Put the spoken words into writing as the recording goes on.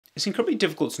It's incredibly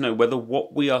difficult to know whether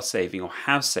what we are saving or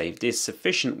have saved is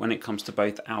sufficient when it comes to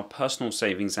both our personal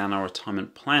savings and our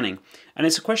retirement planning. And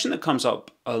it's a question that comes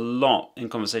up a lot in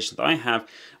conversations that I have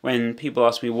when people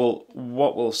ask me, well,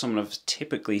 what will someone have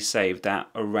typically saved at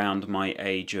around my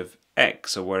age of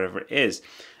X or wherever it is?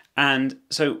 And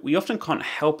so we often can't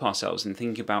help ourselves in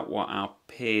thinking about what our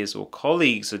peers or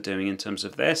colleagues are doing in terms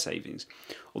of their savings.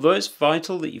 Although it's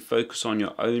vital that you focus on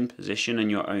your own position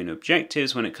and your own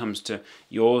objectives when it comes to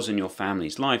yours and your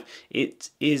family's life, it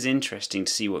is interesting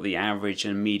to see what the average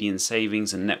and median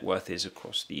savings and net worth is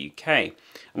across the UK. And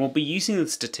we'll be using the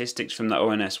statistics from the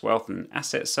ONS Wealth and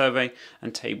Asset Survey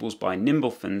and tables by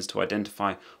Nimblefins to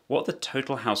identify what the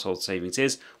total household savings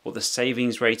is, what the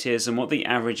savings rate is, and what the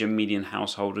average and median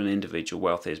household and individual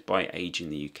wealth is by age in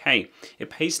the UK. It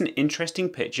paints an interesting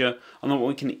picture on what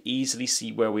we can easily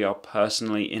see where we are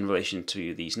personally in relation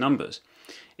to these numbers.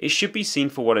 It should be seen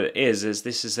for what it is, as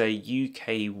this is a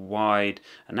UK-wide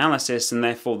analysis, and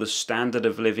therefore the standard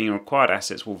of living and required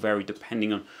assets will vary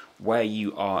depending on where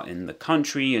you are in the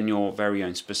country and your very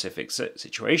own specific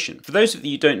situation. For those of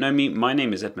you who don't know me, my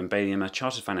name is Edmund Bailey. I'm a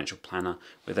chartered financial planner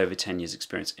with over 10 years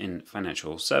experience in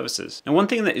financial services. Now, one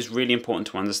thing that is really important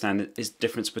to understand is the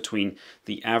difference between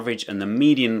the average and the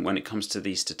median when it comes to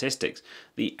these statistics.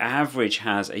 The average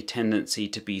has a tendency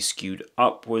to be skewed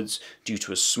upwards due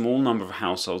to a small number of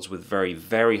households with very,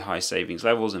 very high savings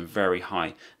levels and very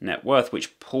high net worth,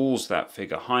 which pulls that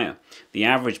figure higher. The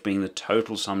average being the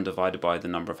total sum divided by the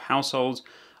number of households.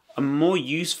 A more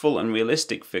useful and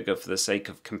realistic figure for the sake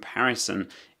of comparison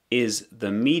is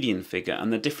the median figure,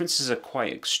 and the differences are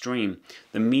quite extreme.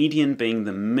 The median being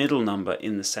the middle number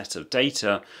in the set of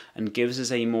data and gives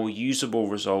us a more usable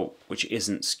result which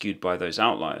isn't skewed by those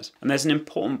outliers. And there's an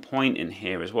important point in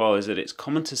here as well, is that it's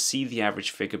common to see the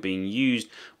average figure being used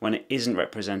when it isn't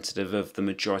representative of the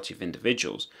majority of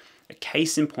individuals. A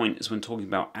case in point is when talking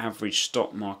about average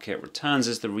stock market returns,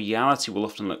 as the reality will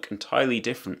often look entirely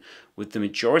different with the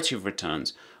majority of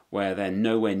returns where they're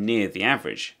nowhere near the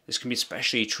average. This can be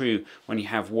especially true when you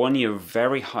have 1 year of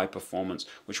very high performance,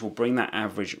 which will bring that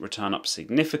average return up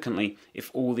significantly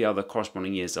if all the other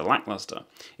corresponding years are lackluster.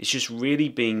 It's just really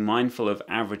being mindful of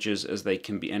averages, as they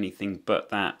can be anything but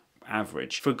that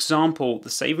average. For example, the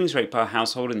savings rate per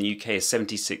household in the UK is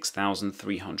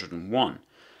 76,301.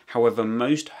 However,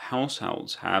 most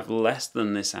households have less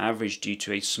than this average due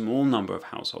to a small number of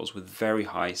households with very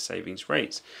high savings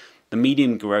rates. The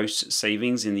median gross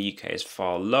savings in the UK is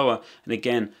far lower, and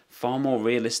again, far more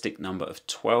realistic number of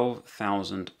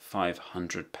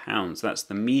 £12,500. That's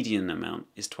the median amount,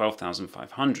 is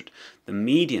 12,500. The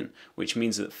median, which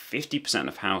means that 50%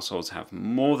 of households have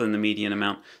more than the median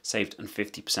amount saved and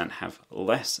 50% have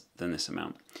less than this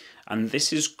amount. And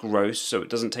this is gross, so it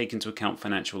doesn't take into account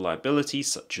financial liabilities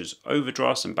such as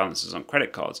overdrafts and balances on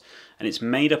credit cards. And it's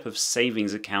made up of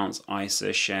savings accounts,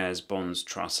 ISA, shares, bonds,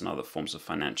 trusts, and other forms of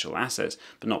financial assets,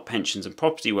 but not pensions and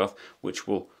property wealth, which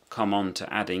we'll come on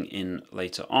to adding in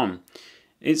later on.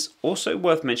 It's also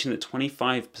worth mentioning that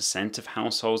 25% of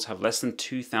households have less than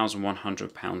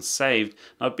 £2,100 saved.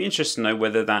 Now, I'd be interested to know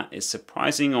whether that is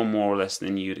surprising or more or less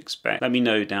than you'd expect. Let me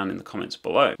know down in the comments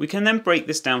below. We can then break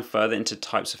this down further into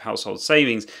types of household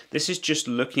savings. This is just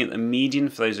looking at the median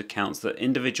for those accounts that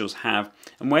individuals have,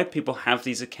 and where people have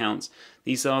these accounts,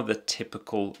 these are the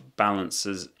typical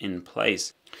balances in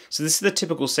place. So this is the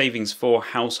typical savings for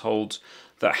households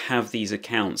that have these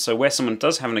accounts. So where someone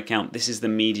does have an account, this is the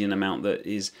median amount that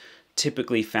is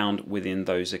typically found within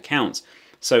those accounts.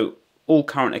 So all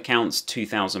current accounts,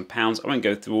 £2,000. I won't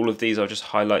go through all of these, I'll just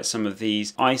highlight some of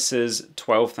these. ISAs,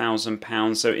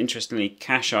 £12,000. So interestingly,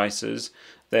 cash ISAs,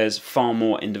 there's far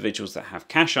more individuals that have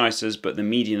cash ISAs, but the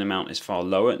median amount is far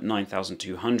lower at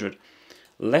 9,200.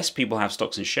 Less people have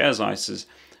stocks and shares ISAs,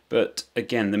 but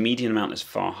again, the median amount is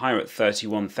far higher at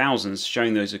 31,000,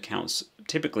 showing those accounts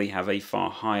typically have a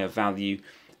far higher value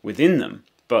within them,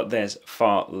 but there's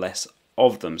far less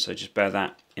of them, so just bear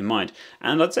that in mind.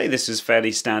 And I'd say this is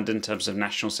fairly standard in terms of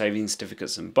national savings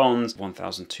certificates and bonds,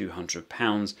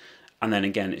 £1,200. And then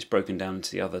again, it's broken down into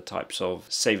the other types of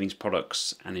savings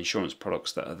products and insurance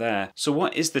products that are there. So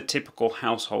what is the typical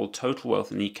household total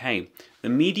wealth in the UK? The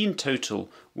median total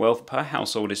wealth per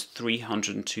household is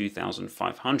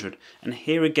 £302,500. And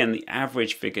here again, the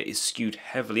average figure is skewed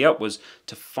heavily upwards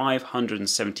to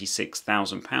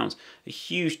 £576,000. A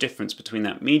huge difference between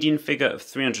that median figure of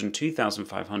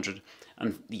 £302,500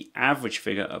 and the average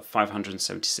figure of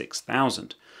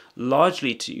 £576,000.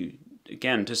 Largely to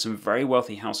some very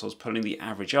wealthy households pulling the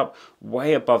average up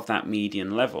way above that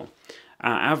median level.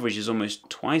 Our average is almost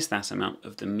twice that amount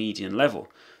of the median level.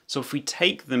 So if we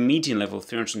take the median level of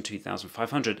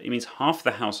 302,500, it means half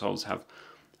the households have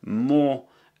more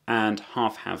and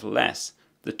half have less.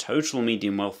 The total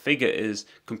median wealth figure is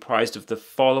comprised of the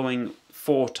following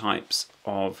 4 types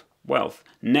of wealth.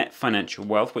 Net financial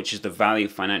wealth, which is the value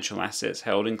of financial assets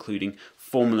held, including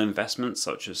formal investments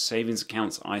such as savings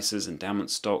accounts, ISAs, endowment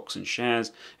stocks and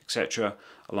shares, etc.,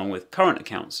 along with current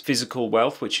accounts. Physical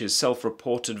wealth, which is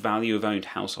self-reported value of owned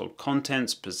household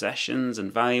contents, possessions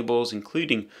and valuables,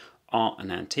 including art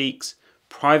and antiques.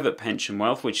 Private pension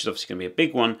wealth, which is obviously going to be a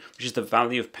big one, which is the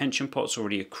value of pension pots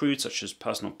already accrued, such as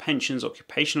personal pensions,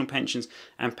 occupational pensions,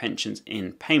 and pensions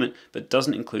in payment, but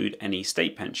doesn't include any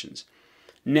state pensions.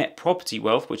 Net property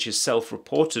wealth, which is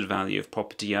self-reported value of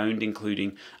property owned,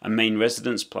 including a main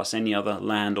residence plus any other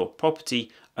land or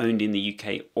property owned in the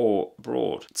UK or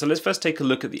abroad. So let's first take a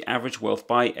look at the average wealth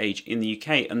by age in the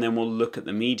UK, and then we'll look at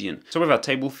the median. So we have our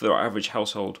table for our average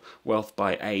household wealth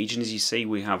by age, and as you see,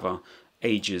 we have our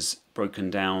ages broken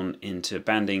down into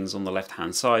bandings on the left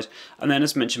hand side, and then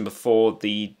as mentioned before,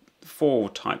 the 4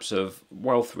 types of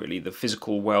wealth really: the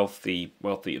physical wealth, the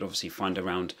wealth that you'd obviously find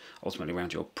ultimately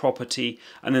around your property,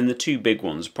 and then the 2 big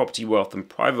ones, property wealth and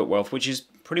private wealth, which is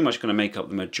pretty much going to make up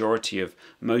the majority of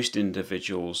most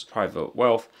individuals' private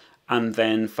wealth. And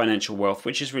then financial wealth,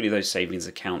 which is really those savings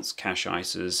accounts, cash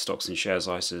ISAs, stocks and shares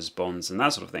ISAs, bonds, and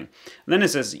that sort of thing. And then it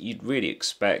says that you'd really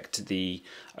expect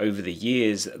over the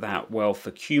years that wealth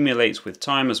accumulates with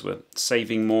time as we're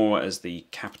saving more, as the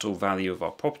capital value of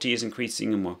our property is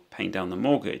increasing and we're paying down the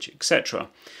mortgage, etc.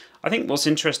 I think what's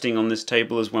interesting on this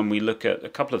table is when we look at a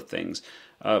couple of things.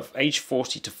 Age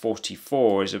 40 to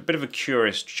 44 is a bit of a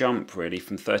curious jump really,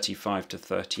 from 35 to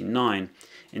 39.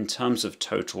 In terms of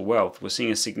total wealth, we're seeing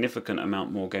a significant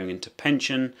amount more going into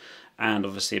pension, and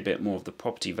obviously a bit more of the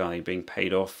property value being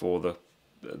paid off, or the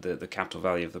capital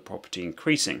value of the property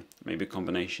increasing, maybe a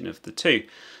combination of the 2.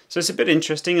 So it's a bit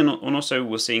interesting, and also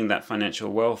we're seeing that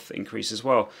financial wealth increase as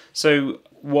well. So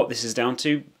what this is down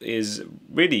to is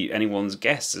really anyone's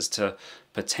guess as to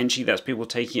potentially that's people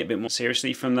taking it a bit more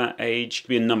seriously from that age.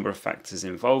 There'll be a number of factors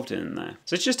involved in there.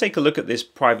 So let's just take a look at this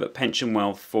private pension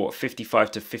wealth for a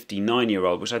 55 to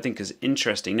 59-year-old, which I think is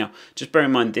interesting. Now, just bear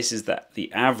in mind this is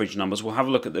the average numbers. We'll have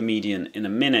a look at the median in a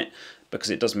minute, because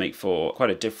it does make for quite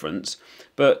a difference.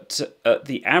 But at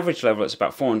the average level, it's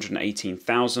about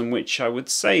 418,000, which I would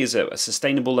say is a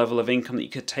sustainable level of income that you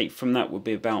could take from that would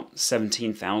be about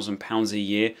 £17,000 a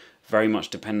year, very much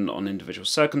dependent on individual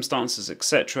circumstances,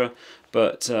 etc.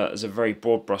 But as a very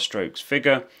broad brushstrokes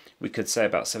figure, we could say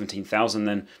about 17,000,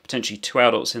 then potentially 2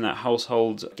 adults in that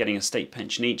household getting a state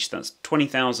pension each, that's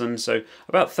 20,000, so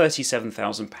about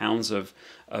 £37,000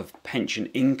 of pension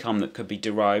income that could be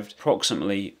derived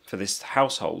approximately for this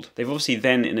household. They've obviously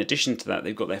then, in addition to that,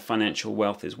 they've got their financial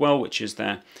wealth as well, which is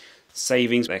their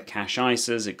savings, their cash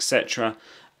ISAs, etc.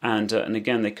 And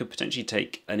again, they could potentially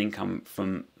take an income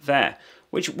from there,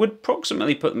 which would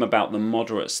approximately put them about the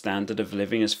moderate standard of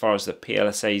living as far as the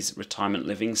PLSA's retirement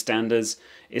living standards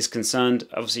is concerned.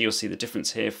 Obviously, you'll see the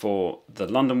difference here for the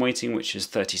London weighting, which is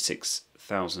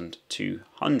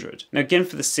 36,200. Now, again,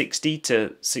 for the 60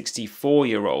 to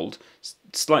 64-year-old,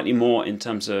 slightly more in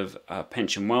terms of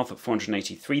pension wealth at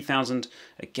 483,000.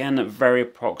 Again, a very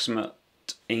approximate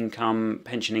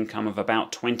pension income of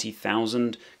about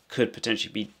 20,000 could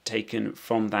potentially be taken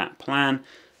from that plan,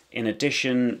 in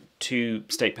addition to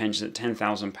state pensions at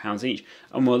 £10,000 each,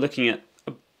 and we're looking at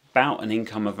about an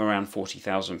income of around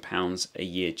 £40,000 a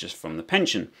year just from the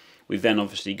pension. We've then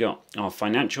obviously got our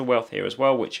financial wealth here as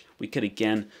well, which we could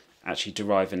again actually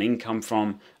derive an income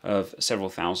from of several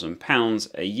 £1,000s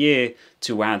a year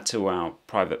to add to our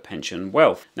private pension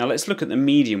wealth. Now let's look at the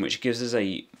median, which gives us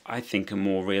I think a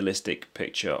more realistic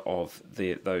picture of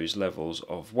those levels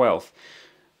of wealth.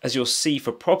 As you'll see,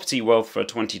 for property wealth for a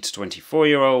 20 to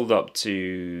 24-year-old up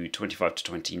to 25 to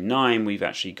 29, we've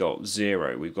actually got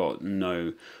 0. We've got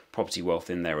no property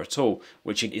wealth in there at all,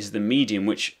 which is the median,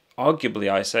 which arguably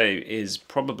I say is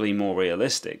probably more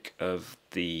realistic of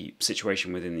the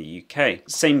situation within the UK.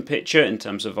 Same picture in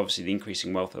terms of obviously the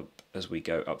increasing wealth as we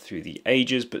go up through the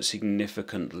ages, but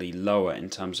significantly lower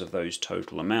in terms of those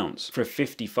total amounts. For a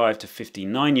 55 to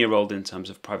 59-year-old in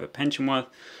terms of private pension wealth,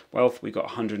 we've got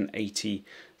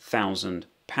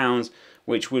 £180,000,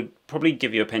 which would probably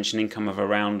give you a pension income of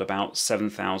around about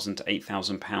 £7,000 to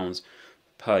 £8,000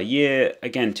 per year.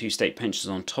 Again, 2 state pensions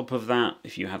on top of that.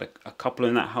 If you had a couple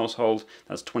in that household,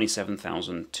 that's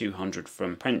 £27,200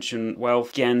 from pension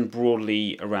wealth. Again,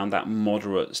 broadly around that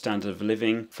moderate standard of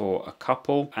living for a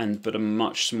couple, but a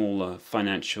much smaller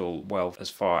financial wealth as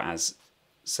far as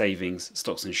savings,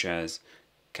 stocks and shares,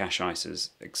 cash ISAs,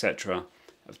 etc.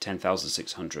 of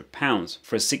 £10,600.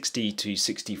 For a 60 to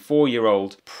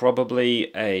 64-year-old,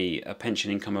 probably a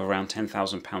pension income of around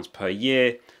 £10,000 per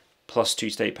year, plus 2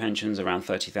 state pensions, around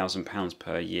 £30,000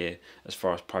 per year as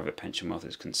far as private pension wealth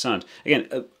is concerned. Again,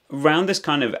 around this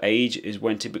kind of age is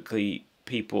when typically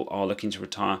people are looking to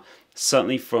retire.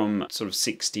 Certainly from sort of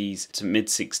 60s to mid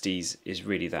 60s is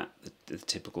really the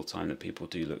typical time that people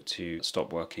do look to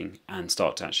stop working and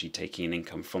start to actually taking an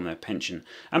income from their pension,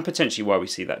 and potentially why we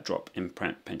see that drop in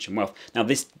pension wealth. Now,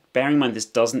 this, bearing in mind, this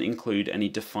doesn't include any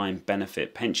defined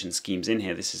benefit pension schemes in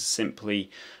here. This is simply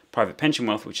private pension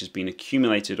wealth which has been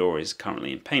accumulated or is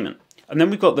currently in payment. And then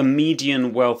we've got the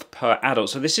median wealth per adult.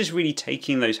 So this is really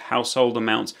taking those household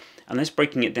amounts and let's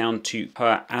breaking it down to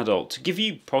per adult to give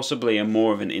you possibly a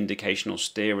more of an indicational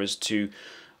steer as to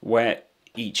where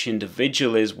each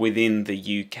individual is within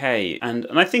the UK. And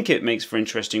I think it makes for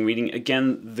interesting reading.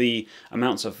 Again, the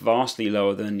amounts are vastly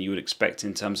lower than you would expect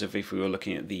in terms of if we were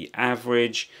looking at the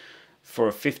average for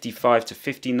a 55 to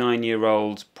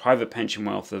 59-year-old, private pension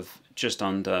wealth of just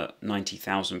under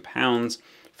 £90,000.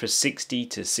 For 60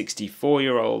 to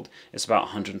 64-year-old, it's about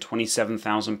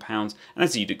 £127,000. And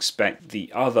as you'd expect,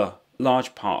 the other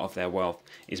large part of their wealth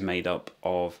is made up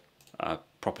of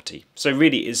property. So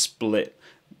really is split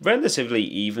relatively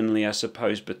evenly, I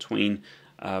suppose, between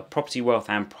property wealth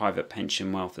and private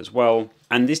pension wealth as well.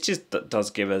 And this just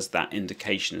does give us that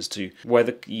indication as to where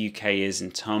the UK is in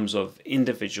terms of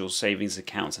individual savings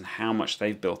accounts and how much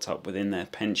they've built up within their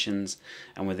pensions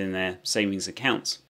and within their savings accounts.